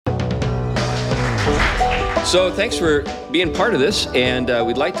So thanks for being part of this, and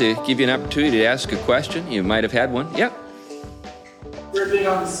we'd like to give you an opportunity to ask a question. You might have had one. Yep. We're big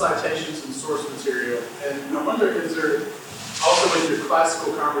on citations and source material, and I wonder, is there also with your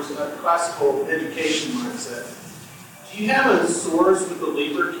classical education mindset, do you have a source with the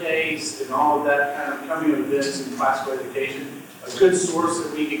Lieber case and all of that kind of coming of events in classical education, a good source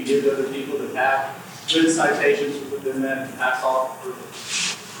that we can give to other people that have good citations within that and pass off?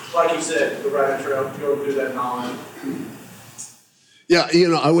 Like you said, the rabbit trail, go through that knowledge. Yeah,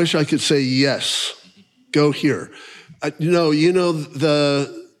 I wish I could say yes. Go here.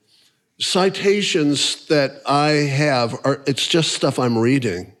 The citations that I have it's just stuff I'm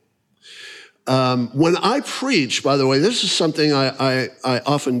reading. When I preach, by the way, this is something I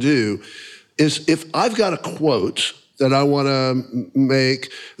often do, is if I've got a quote that I want to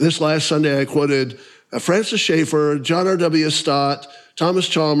make. This last Sunday I quoted Francis Schaeffer, John R.W. Stott, Thomas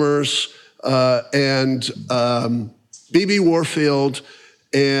Chalmers, and B.B. Warfield,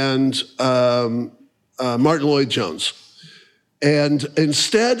 and Martin Lloyd-Jones. And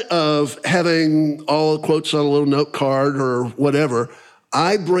instead of having all the quotes on a little note card or whatever,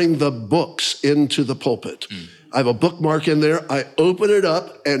 I bring the books into the pulpit. I have a bookmark in there. I open it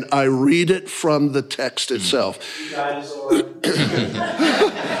up and I read it from the text itself. Dinosaur.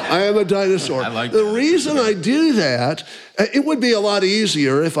 I am a dinosaur. I like the reason I do that, it would be a lot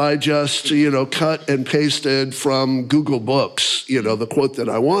easier if I just, cut and pasted from Google Books, the quote that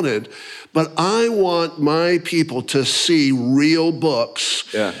I wanted. But I want my people to see real books.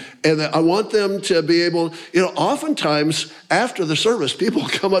 Yeah. And I want them to be able, oftentimes after the service, people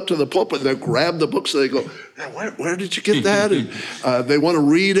come up to the pulpit and they grab the books and they go, where did you get that? And they want to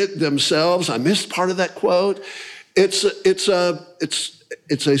read it themselves. I missed part of that quote. It's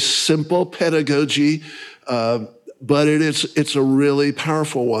a simple pedagogy, but it's a really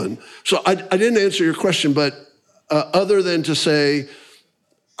powerful one. So I didn't answer your question, but other than to say,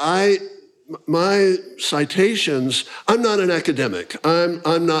 my citations, I'm not an academic.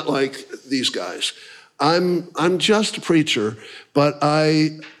 I'm not like these guys. I'm just a preacher, but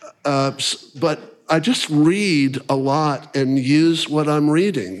I just read a lot and use what I'm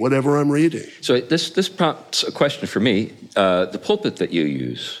reading, whatever I'm reading. So this prompts a question for me. The pulpit that you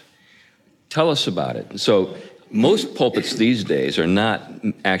use, tell us about it. So most pulpits these days are not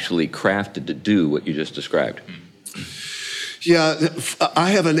actually crafted to do what you just described. Yeah,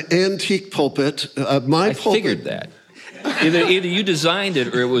 I have an antique pulpit. I figured that. Either you designed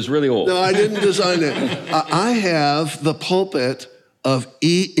it or it was really old. No, I didn't design it. I have the pulpit of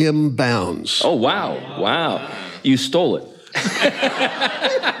E.M. Bounds. Oh, wow. You stole it.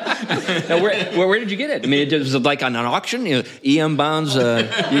 Now, where did you get it? I mean, was it like on an auction? E.M. Bounds, you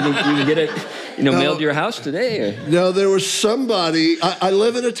can get it mailed to your house today? Or? No, there was somebody, I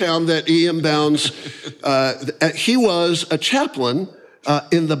live in a town that E.M. Bounds, he was a chaplain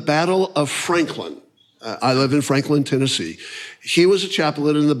in the Battle of Franklin. I live in Franklin, Tennessee. He was a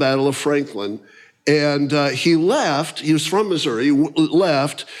chaplain in the Battle of Franklin, and he left, he was from Missouri,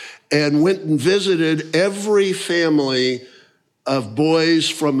 left and went and visited every family of boys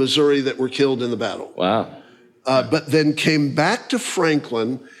from Missouri that were killed in the battle. Wow. But then came back to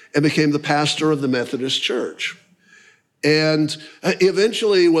Franklin and became the pastor of the Methodist Church. And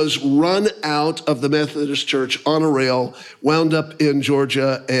eventually was run out of the Methodist Church on a rail, wound up in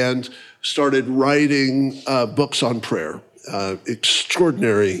Georgia, and started writing books on prayer,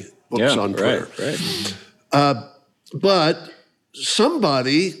 extraordinary books on prayer. Right. But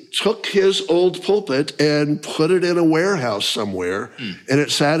somebody took his old pulpit and put it in a warehouse somewhere, and it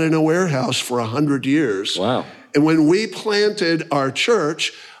sat in a warehouse for 100 years. Wow. And when we planted our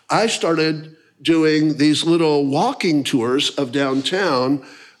church, I started doing these little walking tours of downtown,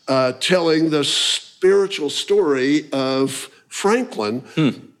 telling the spiritual story of Franklin,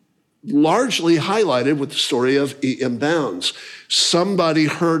 largely highlighted with the story of E.M. Bounds. Somebody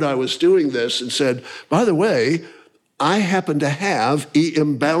heard I was doing this and said, by the way, I happen to have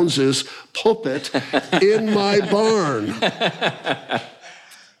E.M. Bounds' pulpit in my barn.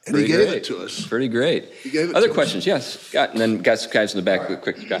 And he gave it to us. Pretty great. Other questions? Yes, Scott, and then got some guys in the back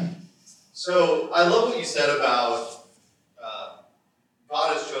quick, Scott. So I love what you said about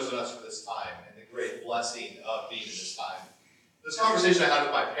God has chosen us for this time and the great blessing of being in this time. This conversation I had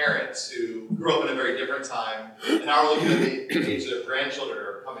with my parents who grew up in a very different time and now are looking at the age their grandchildren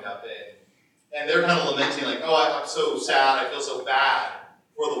are coming up in. And they're kind of lamenting like, I'm so sad, I feel so bad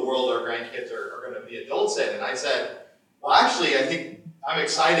for the world our grandkids are going to be adults in. And I said, well, actually, I think I'm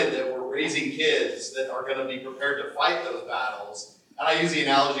excited that we're raising kids that are going to be prepared to fight those battles. And I use the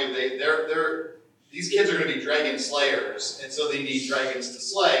analogy of these kids are going to be dragon slayers, and so they need dragons to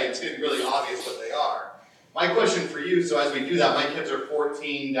slay, and it's going to be really obvious what they are. My question for you, so as we do that, my kids are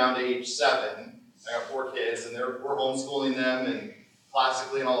 14 down to age 7. I got 4 kids, and we're homeschooling them and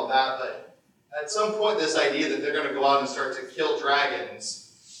classically and all of that, but at some point this idea that they're going to go out and start to kill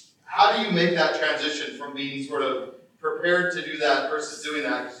dragons, how do you make that transition from being sort of prepared to do that versus doing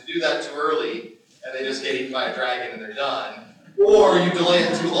that? Because you do that too early, and they just get eaten by a dragon and they're done. Or you delay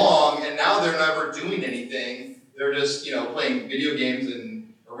it too long, and now they're never doing anything. They're just, playing video games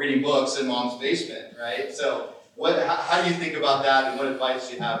or reading books in mom's basement, right? So how do you think about that, and what advice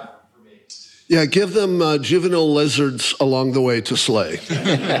do you have for me? Yeah, give them juvenile lizards along the way to slay.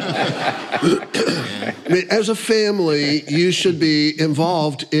 I mean, as a family, you should be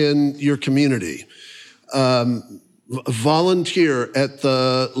involved in your community. Volunteer at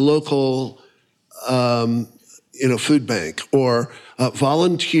the local food bank, or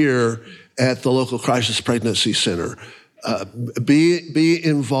volunteer at the local crisis pregnancy center. Be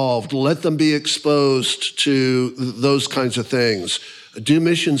involved. Let them be exposed to those kinds of things. Do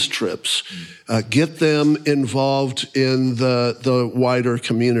missions trips. Get them involved in the wider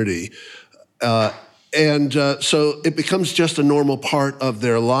community. And so it becomes just a normal part of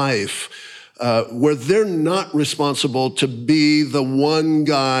their life, where they're not responsible to be the one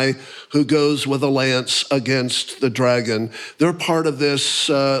guy who goes with a lance against the dragon. They're part of this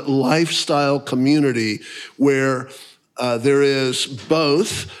lifestyle community where there is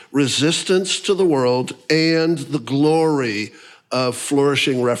both resistance to the world and the glory of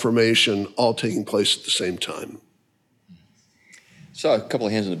flourishing reformation all taking place at the same time. Saw a couple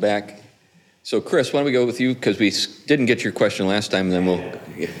of hands in the back. So Chris, why don't we go with you, because we didn't get your question last time, and then we'll...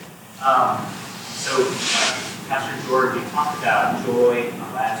 Pastor George, you talked about joy,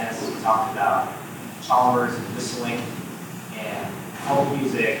 gladness, you talked about Chalmers and whistling and folk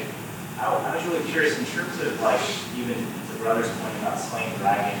music. I was really curious in terms of even the brother's point about slaying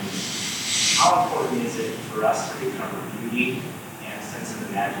dragons, how important is it for us to recover beauty and a sense of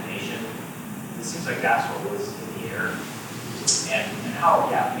imagination? It seems like that's what was in the air. And how,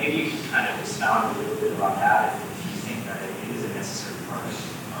 maybe you can kind of expound a little bit about that if you think that it is a necessary part of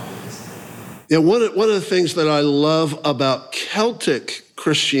this thing. Yeah, one of the things that I love about Celtic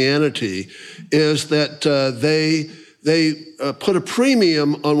Christianity is that they put a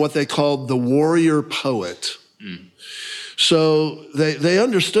premium on what they called the warrior poet. So they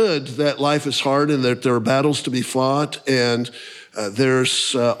understood that life is hard and that there are battles to be fought, and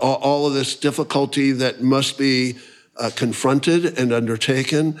there's all of this difficulty that must be confronted and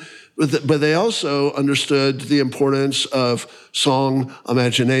undertaken. But they also understood the importance of song,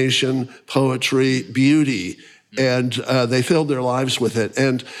 imagination, poetry, beauty, and they filled their lives with it.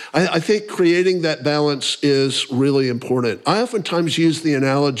 And I think creating that balance is really important. I oftentimes use the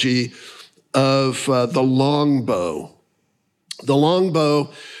analogy of the longbow. The longbow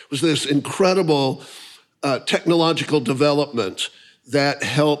was this incredible technological development that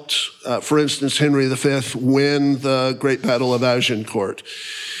helped, for instance, Henry V win the Great Battle of Agincourt.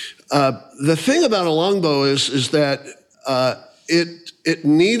 The thing about a longbow is that it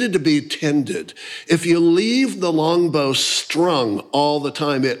needed to be tended. If you leave the longbow strung all the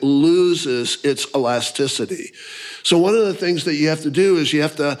time, it loses its elasticity. So one of the things that you have to do is you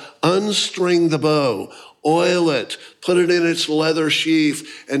have to unstring the bow, oil it, put it in its leather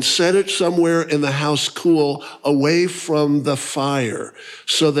sheath, and set it somewhere in the house cool, away from the fire,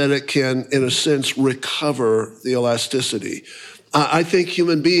 so that it can, in a sense, recover the elasticity. I think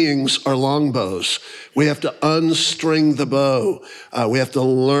human beings are longbows. We have to unstring the bow. We have to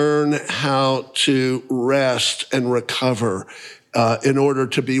learn how to rest and recover in order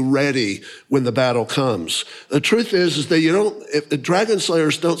to be ready when the battle comes. The truth is that the dragon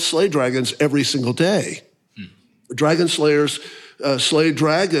slayers don't slay dragons every single day. Dragon slayers slay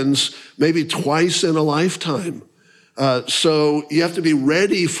dragons maybe twice in a lifetime. So you have to be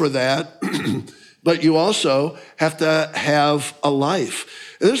ready for that. But you also have to have a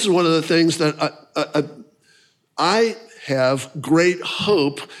life. And this is one of the things that I have great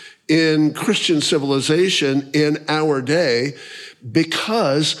hope in Christian civilization in our day,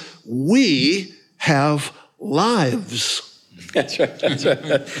 because we have lives. That's right.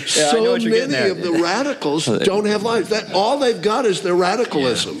 Yeah, so many of the radicals don't have lives. All they've got is their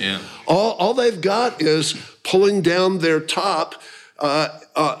radicalism. All they've got is pulling down their top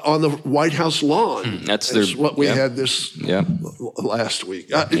on the White House lawn. That's what we had this last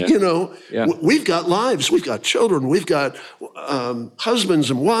week. We've got lives, we've got children, we've got husbands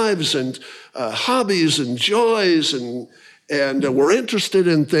and wives and hobbies and joys, and we're interested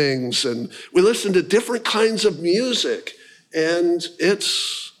in things, and we listen to different kinds of music, and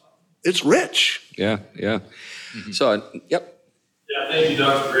it's rich. Yeah. Mm-hmm. So, yep. Yeah, thank you,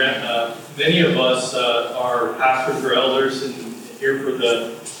 Dr. Grant. many of us are pastors or elders and here for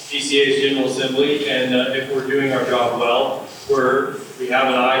the PCA's General Assembly, and if we're doing our job well, we have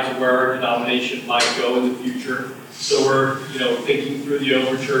an eye to where our denomination might go in the future. So we're, thinking through the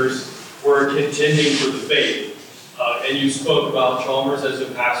overtures. We're contending for the faith. And you spoke about Chalmers as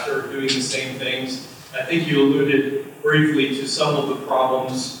a pastor doing the same things. I think you alluded briefly to some of the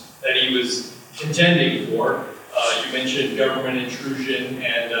problems that he was contending for. You mentioned government intrusion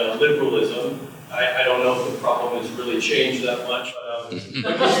and liberalism. I don't know if the problem has really changed that much.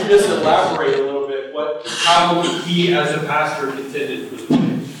 But could you just elaborate a little bit how he as a pastor contended for the faith?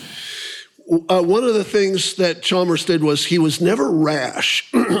 One of the things that Chalmers did was he was never rash.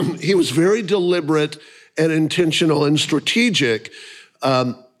 He was very deliberate and intentional and strategic.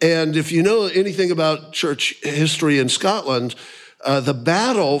 And if you know anything about church history in Scotland, the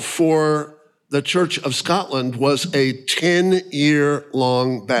battle for the Church of Scotland was a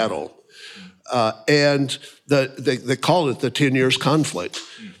 10-year-long battle. And they called it the 10 years conflict.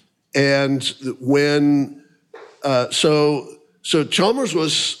 And when, so Chalmers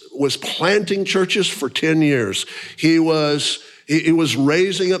was planting churches for 10 years. He was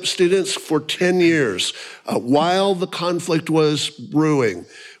raising up students for 10 years while the conflict was brewing.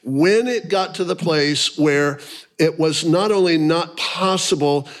 When it got to the place where it was not only not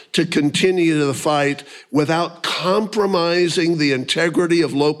possible to continue the fight without compromising the integrity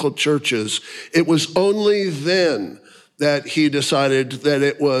of local churches, it was only then that he decided that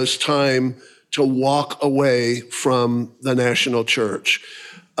it was time to walk away from the national church.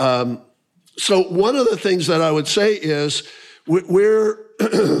 So one of the things that I would say is we are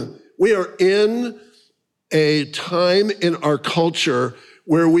in a time in our culture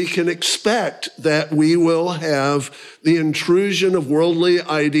where we can expect that we will have the intrusion of worldly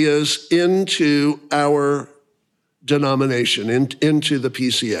ideas into our denomination, into the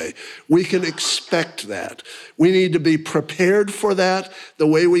PCA. We can expect that. We need to be prepared for that. The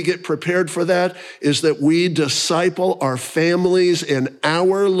way we get prepared for that is that we disciple our families in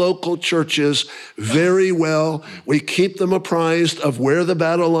our local churches very well. We keep them apprised of where the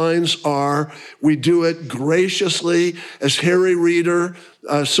battle lines are. We do it graciously, as Harry Reeder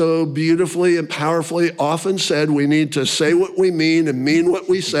so beautifully and powerfully often said, we need to say what we mean and mean what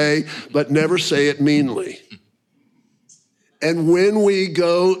we say, but never say it meanly. And when we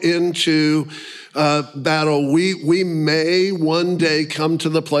go into battle, we may one day come to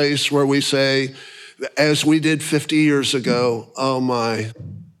the place where we say, as we did 50 years ago, oh my,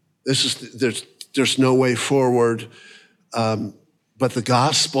 there's no way forward, but the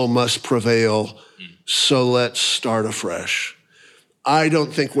gospel must prevail, so let's start afresh. I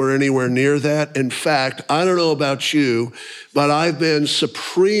don't think we're anywhere near that. In fact, I don't know about you, but I've been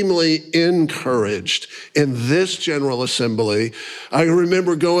supremely encouraged in this General Assembly. I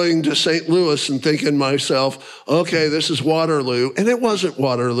remember going to St. Louis and thinking to myself, okay, this is Waterloo. And it wasn't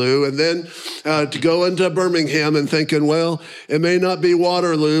Waterloo. And then to go into Birmingham and thinking, well, it may not be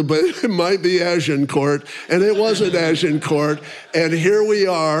Waterloo, but it might be Agincourt. And it wasn't Agincourt. And here we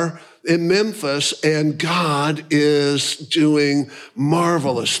are in Memphis, and God is doing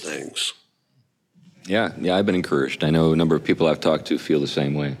marvelous things. Yeah, I've been encouraged. I know a number of people I've talked to feel the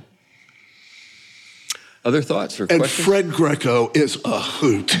same way. Other thoughts or questions? And Fred Greco is a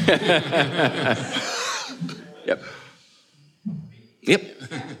hoot. Yep.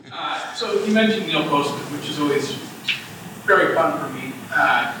 So you mentioned Neil Postman, which is always very fun for me.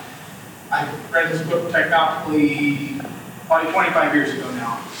 I read his book Technopically probably 25 years ago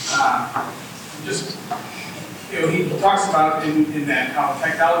now. He talks about in that how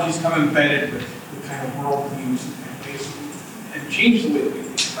technology's come embedded with the kind of world views and changed the way that we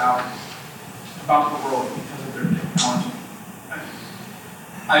think about the world because of their technology.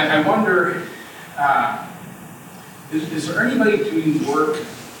 I wonder, is there anybody doing work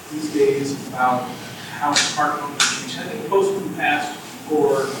these days about how smartphones have changed? I think Postman passed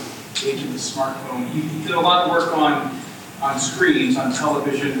before the age of the smartphone. He did a lot of work on screens, on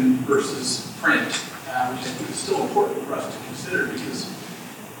television versus print, which I think is still important for us to consider because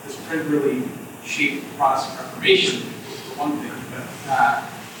this print really shaped the process of Reformation, for one thing. But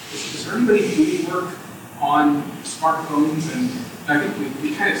is there anybody doing work on smartphones? And I think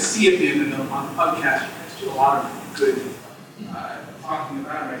we kind of see it on the podcast. There's still a lot of good talking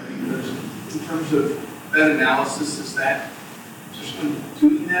about it. I think there's, in terms of that analysis, is there someone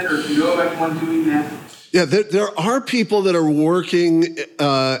doing that, or do you know of anyone doing that? Yeah, there are people that are working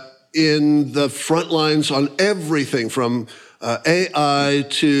in the front lines on everything from AI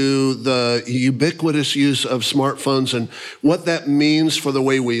to the ubiquitous use of smartphones and what that means for the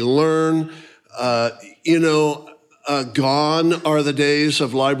way we learn. Gone are the days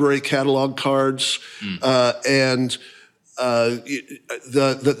of library catalog cards, and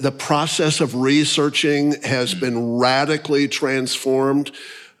the process of researching has been radically transformed.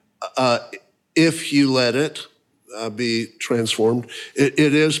 If you let it be transformed, it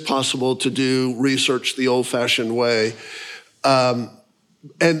is possible to do research the old-fashioned way. And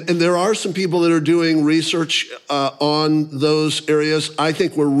there are some people that are doing research on those areas. I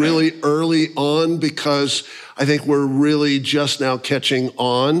think we're really early on because I think we're really just now catching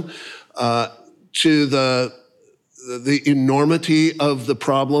on to the enormity of the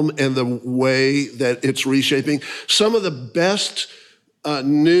problem and the way that it's reshaping. Some of the best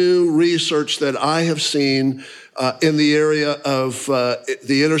new research that I have seen in the area of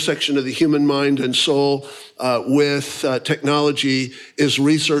the intersection of the human mind and soul with technology is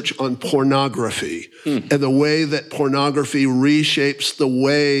research on pornography and the way that pornography reshapes the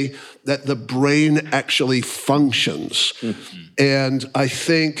way that the brain actually functions. And I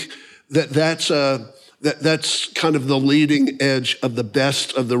think that that's kind of the leading edge of the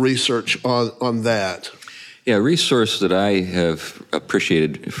best of the research on that. Yeah, a resource that I have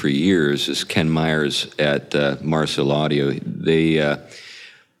appreciated for years is Ken Myers at Marcel Audio. The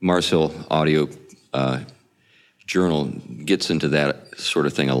Marcel Audio Journal gets into that sort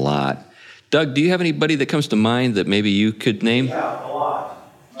of thing a lot. Doug, do you have anybody that comes to mind that maybe you could name? Yeah, a lot.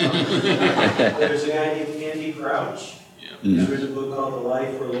 There's a guy named Andy Crouch. He's written a book called The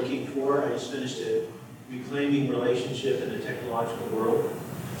Life We're Looking For. I just finished it. Reclaiming Relationship in the Technological World.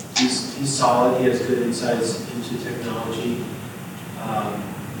 He's solid. He has good insights into technology. I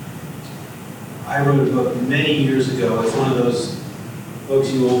wrote a book many years ago. It's one of those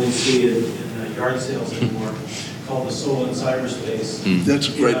books you only see in yard sales anymore, called The Soul in Cyberspace. That's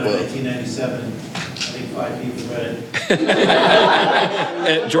a great book. 1997. I think 5 people read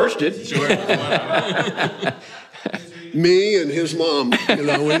it. George did. Me and his mom, But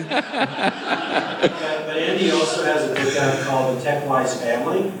Andy also has a book out called The Tech-Wise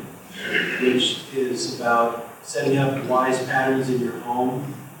Family, which is about setting up wise patterns in your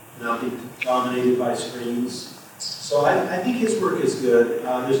home, not being dominated by screens. So I think his work is good.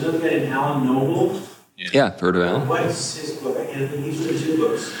 There's another guy named Alan Noble. Yeah, heard of Alan. What's his book? I can't think. He's written 2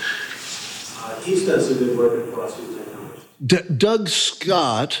 books. He's done some good work in philosophy of technology. Doug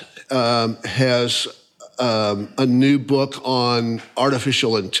Scott has a new book on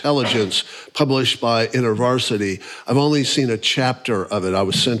artificial intelligence published by InterVarsity. I've only seen a chapter of it. I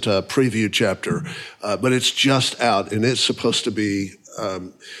was sent a preview chapter, but it's just out, and it's supposed to be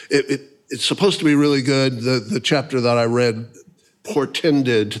it's supposed to be really good. The chapter that I read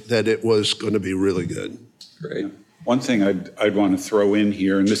portended that it was going to be really good. Great. One thing I'd want to throw in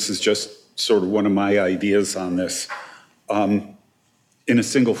here, and this is just sort of one of my ideas on this. In a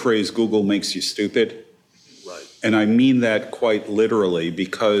single phrase, Google makes you stupid. Right. And I mean that quite literally,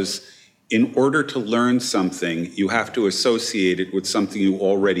 because in order to learn something, you have to associate it with something you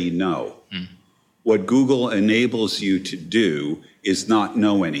already know. What Google enables you to do is not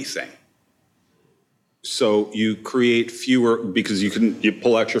know anything. So you create fewer, because you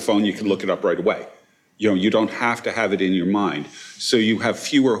pull out your phone, you can look it up right away. You don't have to have it in your mind. So you have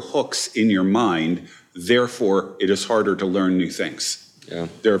fewer hooks in your mind, therefore it is harder to learn new things. Yeah.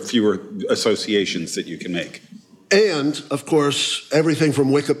 There are fewer associations that you can make. And of course, everything from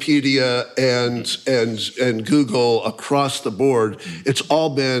Wikipedia and Google across the board, it's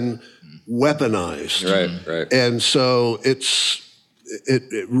all been weaponized. Right. And so it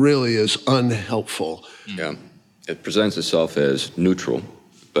really is unhelpful. Yeah. It presents itself as neutral,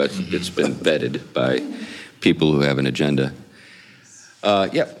 but it's been vetted by people who have an agenda.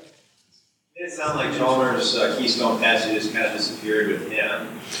 Yeah. It sounds like Chalmers' Keystone passages kind of disappeared with him.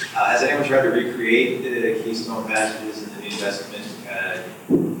 Has anyone tried to recreate the Keystone passages in the New Testament?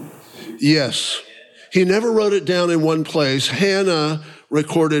 Yes. He never wrote it down in one place. Hannah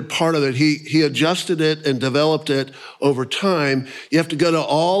recorded part of it. He adjusted it and developed it over time. You have to go to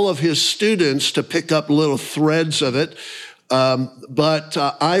all of his students to pick up little threads of it. But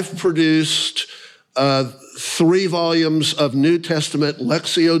I've produced 3 volumes of New Testament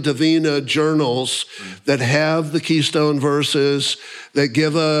Lectio Divina journals that have the Keystone verses, that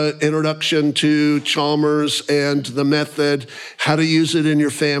give an introduction to Chalmers and the method, how to use it in your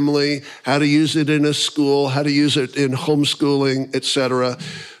family, how to use it in a school, how to use it in homeschooling, etc.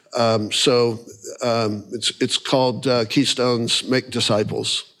 So it's called Keystones Make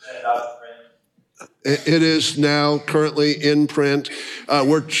Disciples. It is now currently in print.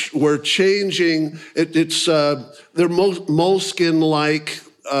 We're changing. They're Moleskine-like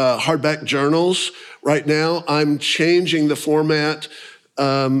hardback journals right now. I'm changing the format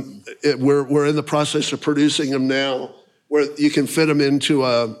We're in the process of producing them now, where you can fit them into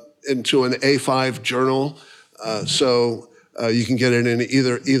an A5 journal, so you can get it in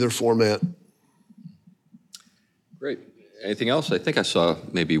either format. Great. Anything else? I think I saw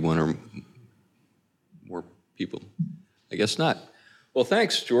maybe one or more people. I guess not. Well,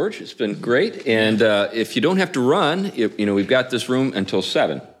 thanks, George. It's been great. And if you don't have to run, we've got this room until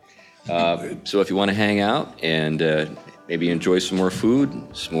 7. So if you want to hang out and maybe enjoy some more food,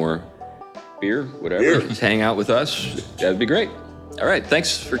 some more beer, whatever, just hang out with us, that'd be great. All right.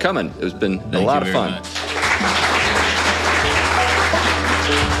 Thanks for coming. It's been a lot of fun.